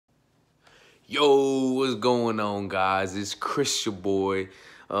Yo, what's going on, guys? It's Chris, your boy.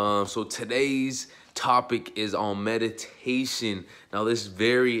 So today's topic is on meditation. Now, this is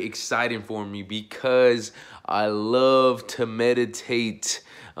very exciting for me because I love to meditate.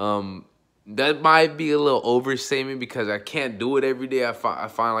 That might be a little overstatement because I can't do it every day. I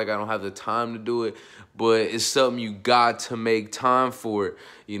find like I don't have the time to do it, but it's something you got to make time for.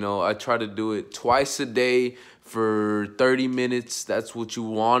 You know, I try to do it twice a day for 30 minutes. That's what you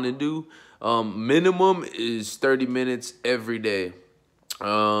want to do. Minimum is 30 minutes every day.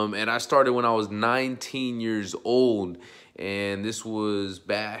 And I started when I was 19 years old. And this was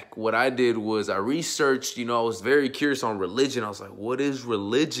back, what I did was I researched, I was very curious on religion. I was like, what is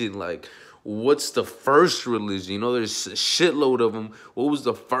religion? Like, what's the first religion? There's a shitload of them. What was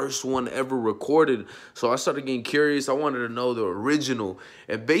the first one ever recorded? So I started getting curious. I wanted to know the original.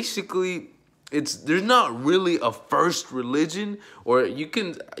 And basically, there's not really a first religion, or you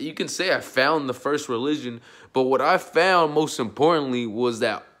can say I found the first religion, but what I found most importantly was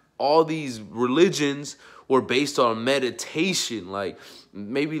that all these religions were based on meditation. Like,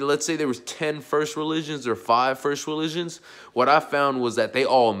 maybe let's say there was 10 first religions or 5 first religions. What I found was that they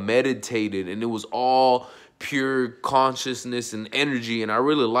all meditated, and it was all pure consciousness and energy, and I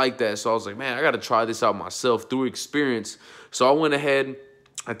really liked that. So I was like, man, I got to try this out myself through experience. So I went ahead,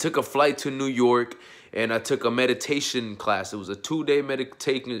 I took a flight to New York, and I took a meditation class. It was a 2-day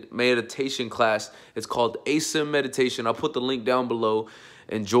meditation class. It's called ASIM meditation. I'll put the link down below.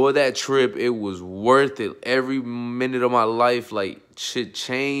 Enjoy that trip. It was worth it. Every minute of my life, like, shit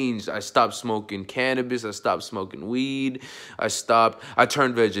changed. I stopped smoking cannabis. I stopped smoking weed. I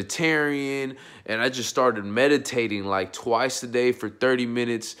turned vegetarian, and I just started meditating like twice a day for 30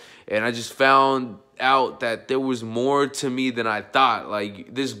 minutes. And I just found out that there was more to me than I thought.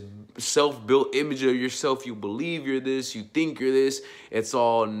 Like, this self-built image of yourself, you believe you're this, you think you're this, it's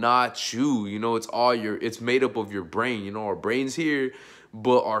all not you. It's made up of your brain. Our brain's here,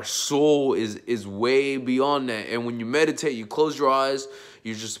 but our soul is way beyond that. And when you meditate, you close your eyes,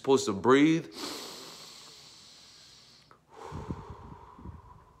 you're just supposed to breathe.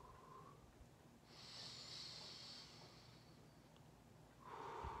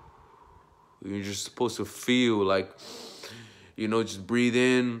 You're just supposed to feel like, just breathe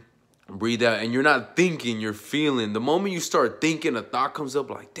in, breathe out, and you're not thinking, you're feeling. The moment you start thinking, a thought comes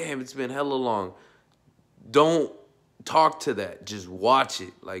up like, damn, it's been hella long. Don't talk to that. Just watch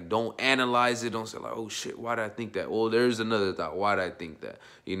it. Like, don't analyze it. Don't say like, oh shit, why did I think that? Well, there's another thought. Why did I think that?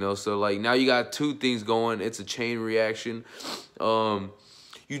 So like now you got 2 things going. It's a chain reaction.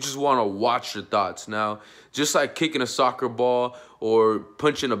 You just want to watch your thoughts. Now, just like kicking a soccer ball or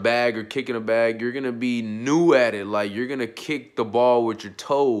punching a bag or kicking a bag, you're going to be new at it. Like, you're going to kick the ball with your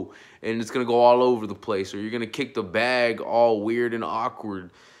toe and it's going to go all over the place. Or you're going to kick the bag all weird and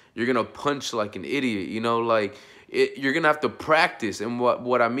awkward. You're going to punch like an idiot, you're going to have to practice. And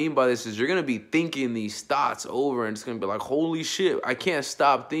what I mean by this is you're going to be thinking these thoughts over, and it's going to be like, holy shit, I can't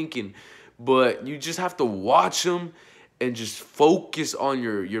stop thinking. But you just have to watch them and just focus on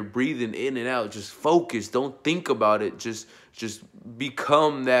your breathing in and out. Just focus. Don't think about it. Just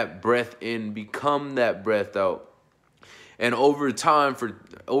become that breath in, become that breath out. And over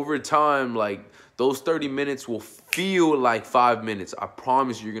time, like, those 30 minutes will feel like 5 minutes. I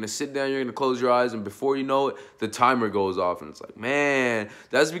promise you. You're going to sit down, you're going to close your eyes, and before you know it, the timer goes off. And it's like, man,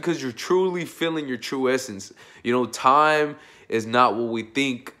 that's because you're truly feeling your true essence. Time is not what we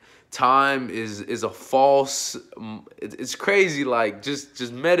think. Time is a false, it's crazy. Like,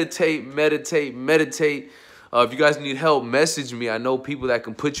 just meditate. If you guys need help, message me. I know people that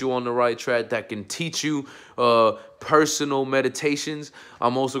can put you on the right track, that can teach you personal meditations.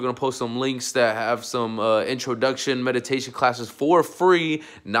 I'm also going to post some links that have some introduction meditation classes for free,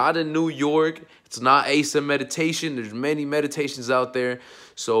 not in New York. It's not ASIM meditation. There's many meditations out there.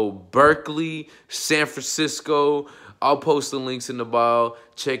 So Berkeley, San Francisco, I'll post the links in the bio.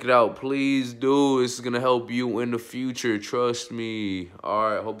 Check it out. Please do. This is going to help you in the future. Trust me.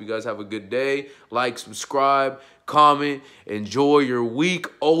 All right. Hope you guys have a good day. Like, subscribe, comment. Enjoy your week.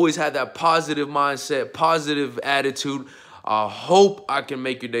 Always have that positive mindset, positive attitude. I hope I can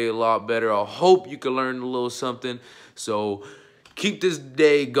make your day a lot better. I hope you can learn a little something. So keep this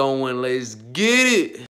day going. Let's get it.